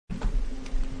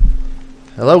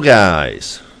Hello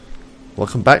guys,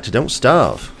 welcome back to Don't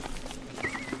Starve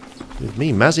with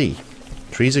me, Mazzy.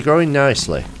 Trees are growing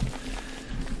nicely.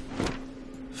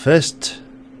 First,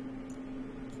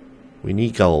 we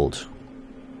need gold.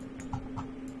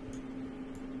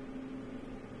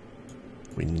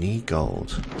 We need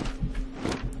gold.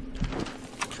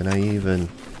 Can I even...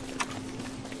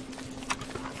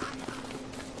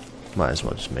 Might as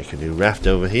well just make a new raft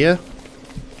over here.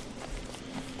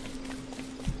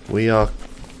 We are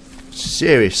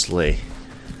seriously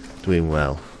doing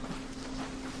well.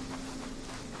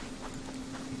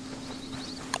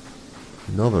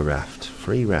 Another raft.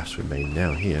 3 rafts remain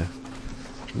now here.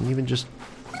 Can you even just...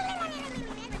 I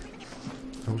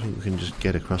don't think we can just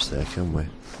get across there, can we?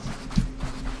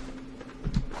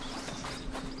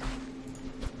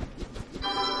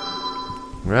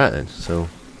 Right then, so...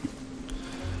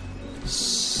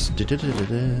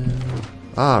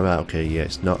 Ah, right, okay, yeah,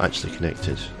 it's not actually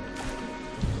connected.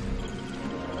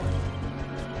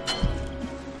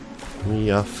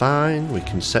 We are fine, we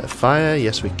can set fire,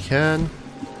 yes we can.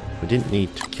 We didn't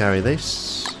need to carry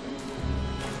this.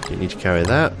 Didn't need to carry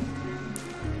that.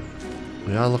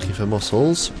 We are looking for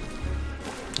mussels.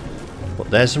 But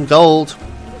there's some gold.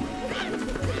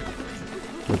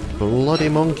 The bloody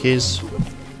monkeys.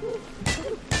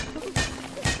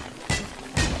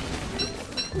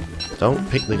 Don't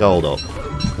pick the gold up.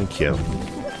 Thank you.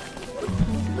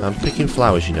 I'm picking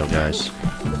flowers, you know, guys.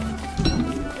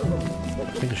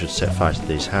 I think I should set fire to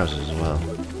these houses as well.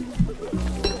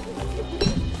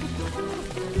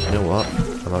 You know what?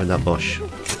 I'm having that bush.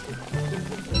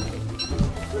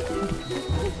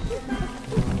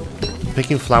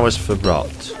 Picking flowers for rot.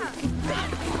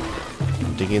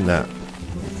 Digging that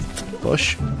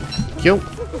bush. Thank you.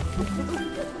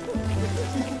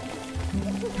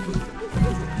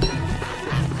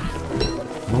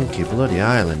 Monkey bloody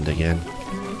island again.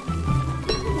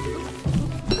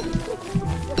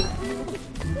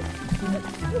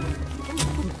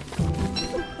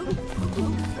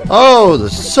 Oh, the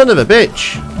son of a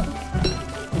bitch!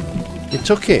 He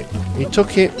took it. He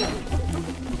took it.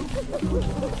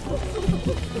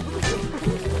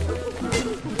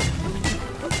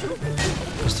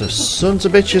 Mr. Sons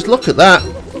of bitches, look at that!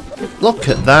 Look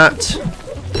at that!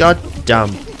 God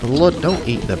damn blood! Don't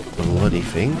eat the bloody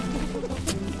thing.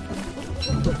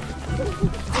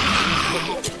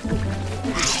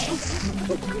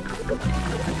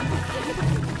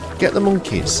 Get the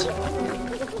monkeys.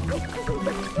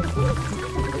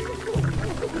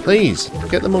 Please,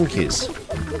 get the monkeys.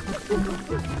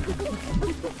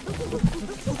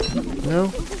 No?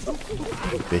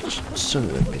 Bitch, son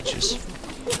of a bitches.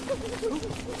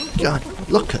 God,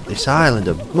 look at this island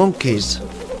of monkeys.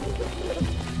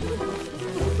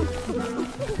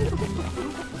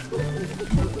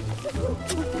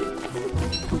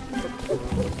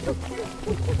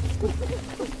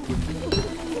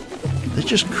 They're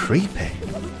just creepy.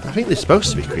 I think they're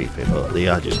supposed to be creepy, but they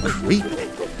are just creepy.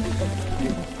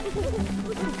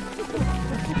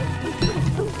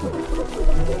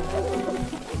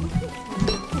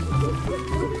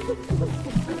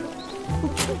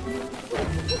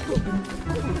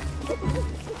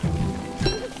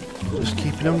 Just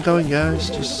keeping on going, guys.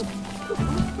 Just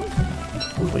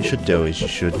what you should do is you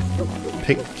should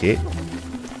pick it,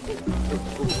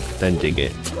 then dig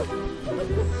it.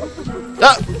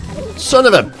 Ah! Son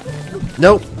of a...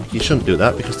 No, you shouldn't do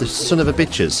that because they're son of a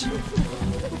bitches.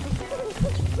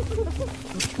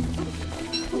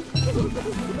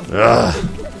 Ugh.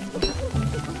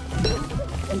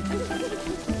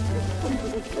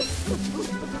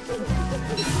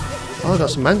 Oh, I got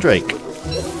some mandrake.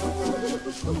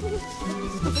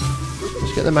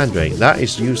 Let's get the mandrake. That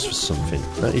is used for something.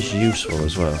 That is useful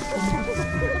as well.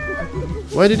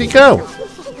 Where did it go?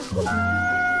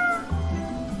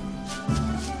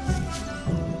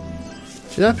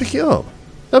 Did I pick it up?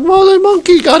 The mother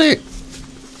monkey got it!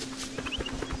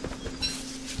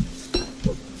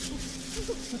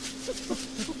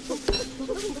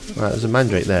 Right, there's a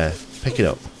mandrake there. Pick it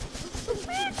up.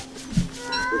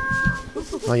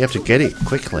 Oh, you have to get it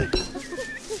quickly.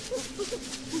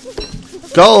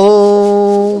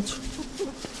 Gold!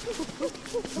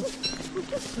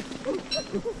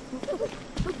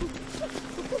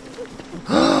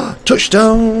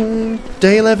 Touchstone!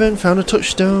 Day 11, found a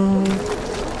touchstone.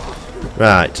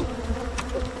 Right.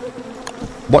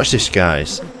 Watch this,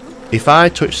 guys. If I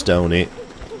touchstone it,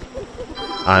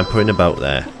 I'm putting a boat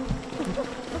there.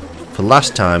 For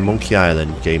last time, Monkey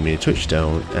Island gave me a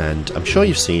touchstone, and I'm sure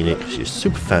you've seen it because you're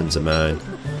super fans of mine.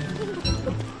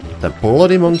 That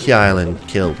bloody Monkey Island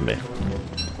killed me.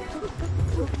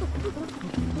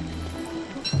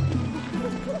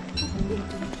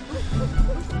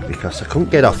 because I couldn't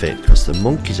get off it because the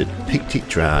monkeys had picked it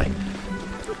dry.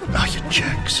 Oh, you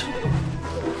jerks.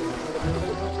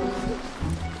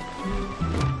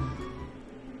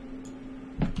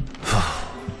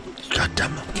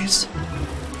 Goddamn monkeys.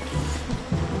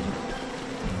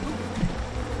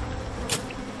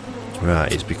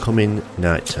 Right, it's becoming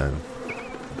night time.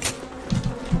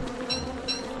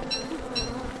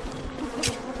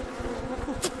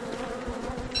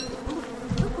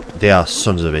 They are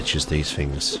sons of bitches, these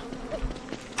things.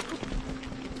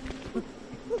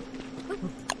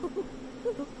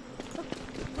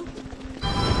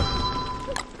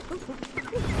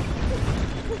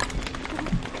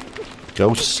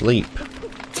 Go sleep.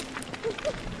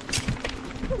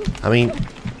 I mean,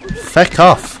 feck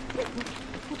off.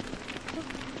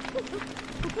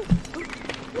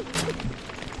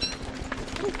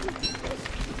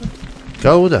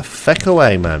 Go the feck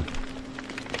away, man.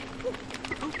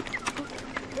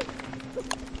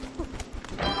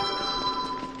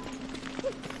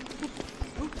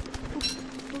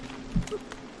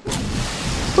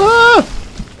 Ah!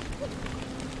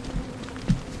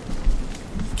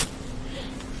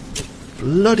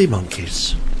 Bloody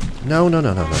monkeys. No, no,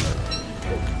 no, no, no, no.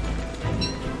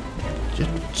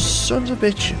 Just sons of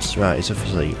bitches. Right, he's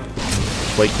asleep.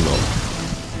 Let's wake him up.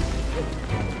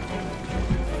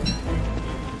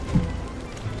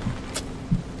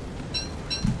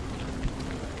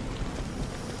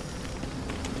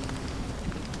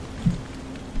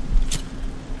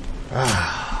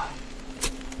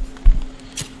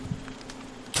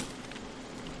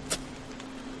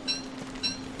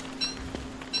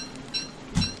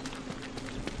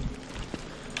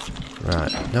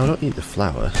 Right, no, don't eat the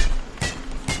flour.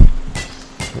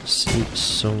 Let's eat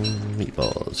some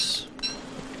meatballs.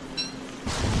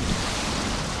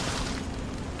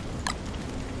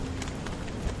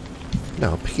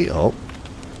 Now pick it up.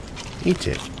 Eat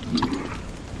it.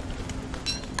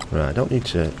 Right, I don't need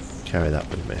to carry that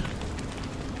with me.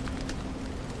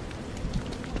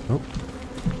 Oh.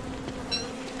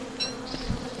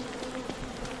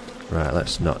 Right,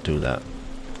 let's not do that.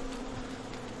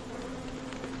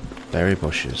 Berry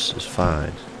bushes is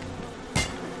fine.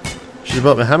 Should have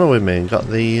brought my hammer with me and got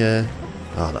the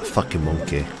oh, that fucking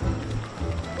monkey.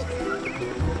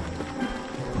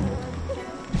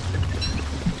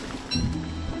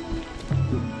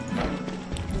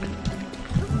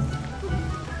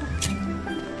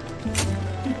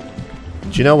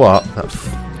 Do you know what? That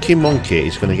fucking monkey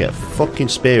is gonna get fucking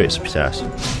spirits up his ass.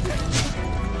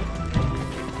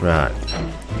 Right.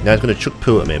 Now he's gonna chuck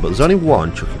poo at me, but there's only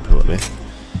one chucking poo at me.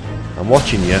 I'm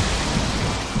watching you.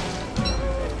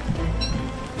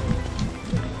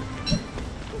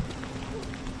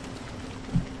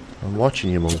 I'm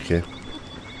watching you, monkey.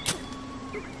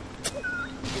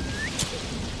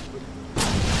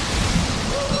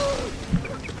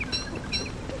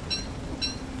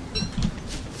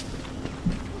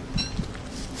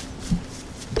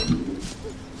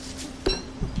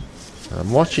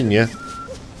 I'm watching you.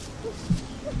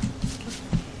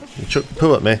 You chuck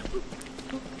poo at me.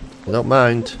 I don't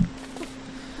mind.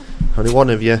 Only one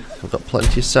of you. I've got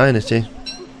plenty of sanity.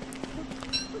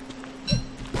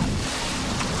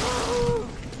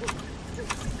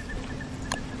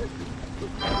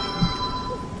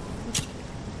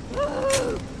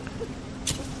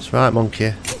 That's right,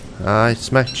 monkey. I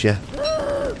smacked you.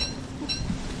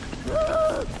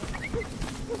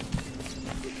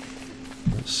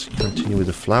 Let's continue with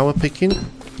the flower picking.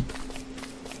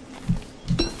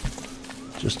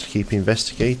 Just to keep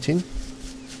investigating.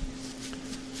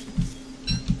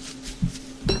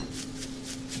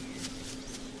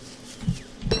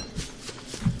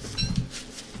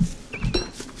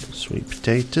 Sweet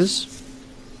potatoes.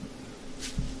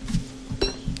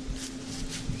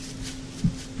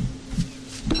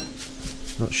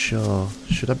 Not sure.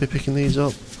 Should I be picking these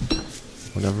up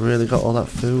when I've really got all that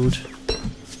food?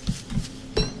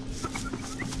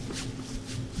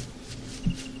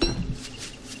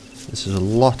 This is a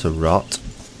lot of rot.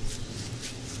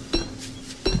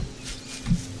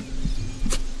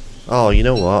 Oh, you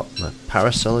know what? My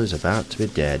parasol is about to be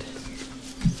dead.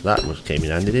 That was came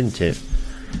in handy, didn't it?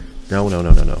 No, no,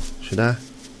 no, no, no. Should I?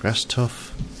 Grass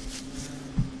tough.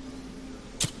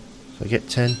 So I get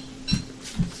 10.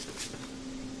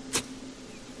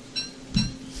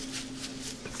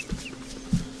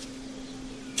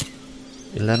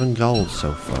 $11 gold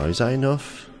so far. Is that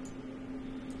enough?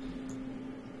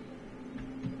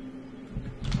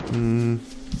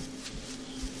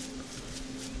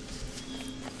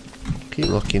 Keep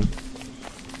looking.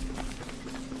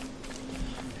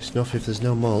 It's enough if there's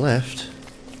no more left.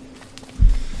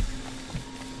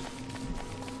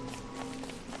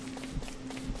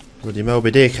 Bloody Moby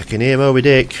Dick, I can hear Moby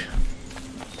Dick.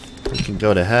 You can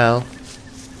go to hell.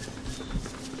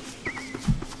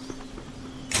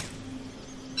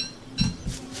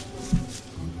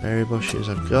 Berry bushes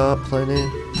I've got plenty.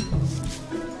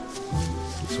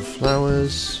 Some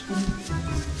flowers.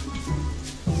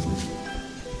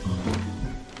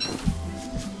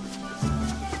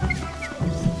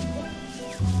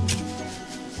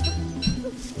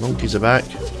 Monkeys are back.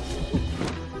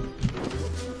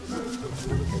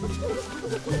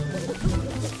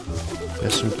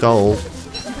 There's some gold.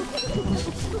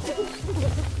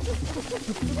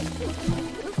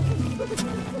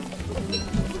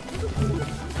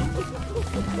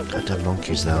 Goddamn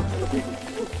monkeys though.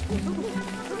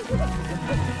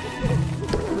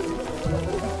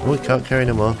 Oh, we can't carry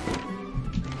no more.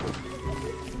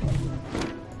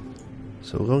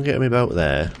 So we'll go and get him about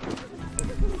there.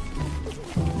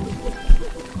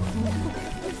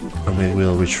 And we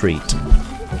will retreat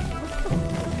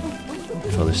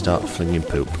before they start flinging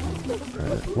poop.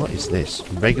 What is this?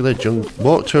 Regular jungle.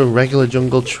 Walk to a regular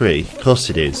jungle tree. Of course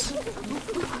it is.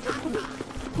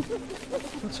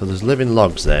 So there's living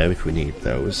logs there if we need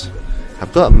those.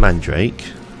 I've got a mandrake.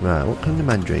 Right, what can the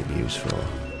mandrake be used for?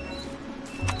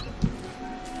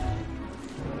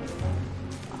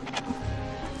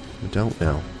 I don't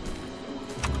know.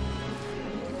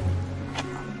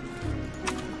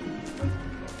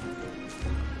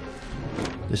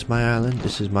 This my island?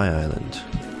 This is my island.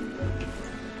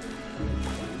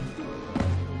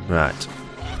 Right.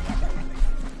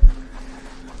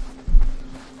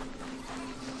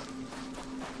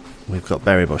 We've got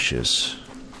berry bushes.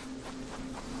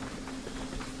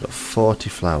 We've got 40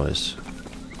 flowers.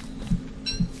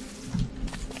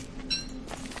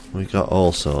 We've got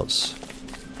all sorts.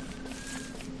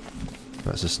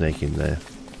 That's a snake in there.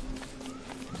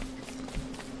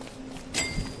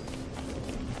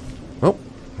 Oh,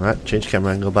 right, change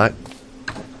camera angle back.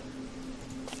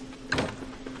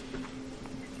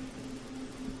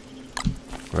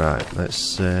 Right,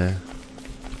 let's okay,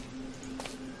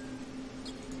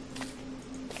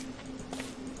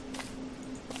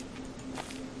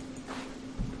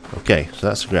 so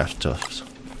that's the grass tufts.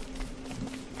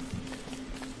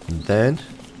 And then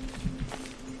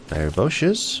berry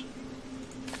bushes.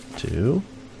 2,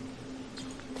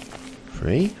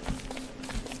 3,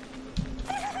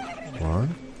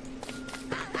 1,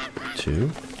 2,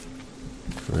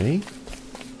 3.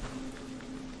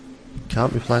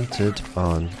 Can't be planted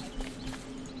on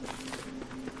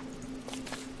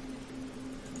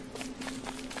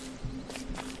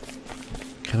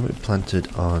can be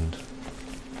planted on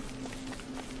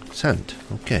sand.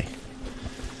 Okay.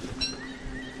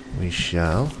 We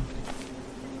shall.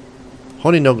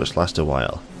 Honey nuggets last a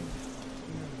while.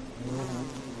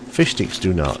 Fish sticks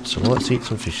do not, so let's eat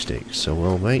some fish sticks. So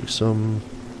we'll make some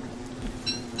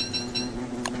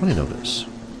honey nuggets.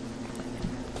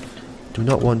 Do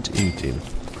not want eating.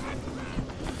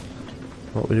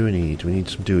 What do we need? We need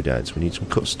some doodads. We need some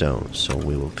cut stones. So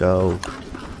we will go.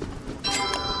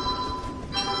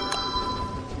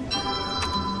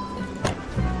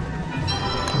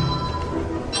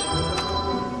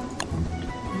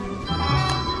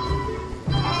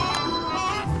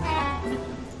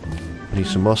 We need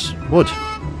some more wood.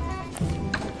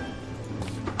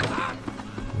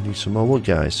 We need some more wood,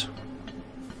 guys.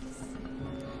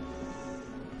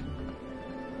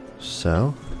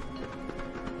 So,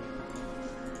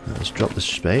 let's drop the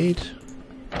spade.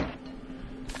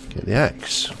 Get the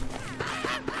axe.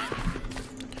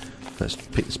 Let's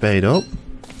pick the spade up.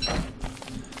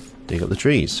 Dig up the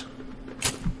trees.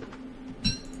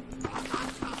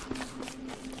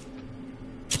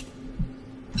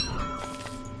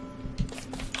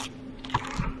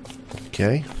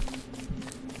 Okay.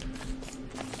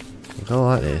 We'll go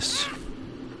like this.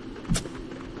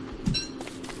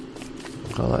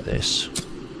 We'll go like this.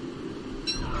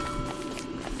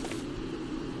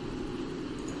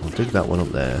 We'll dig that one up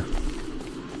there.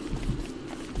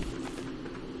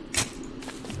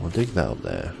 We'll dig that up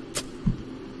there.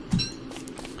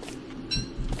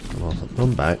 And we'll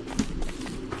run back.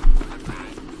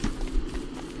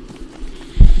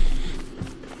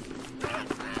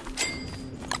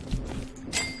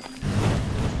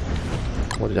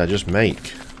 What did I just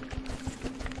make?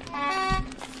 I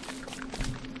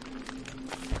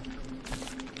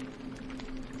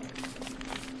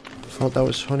thought that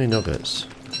was honey nuggets.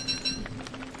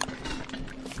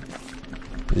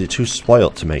 Is it too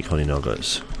spoilt to make honey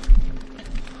nuggets?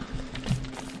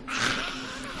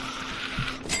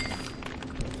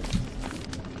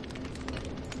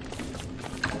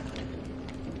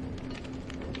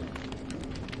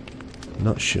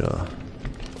 Not sure.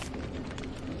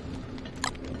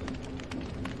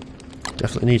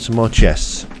 Definitely need some more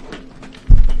chests.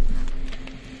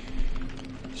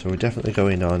 So we're definitely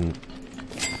going on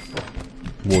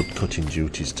wood cutting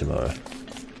duties tomorrow.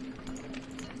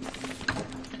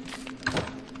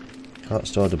 Can't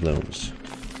store the blooms.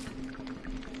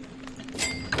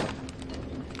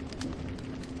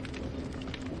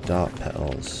 Dark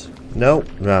petals. No,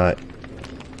 right.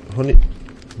 Honey,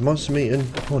 monster meat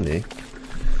and honey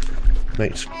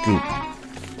makes goop.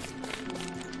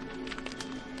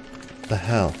 The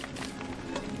hell?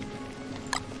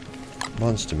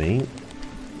 Monster meat.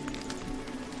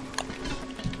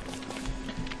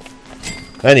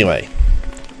 Anyway,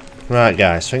 right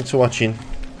guys, thanks for watching.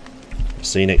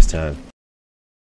 See you next time.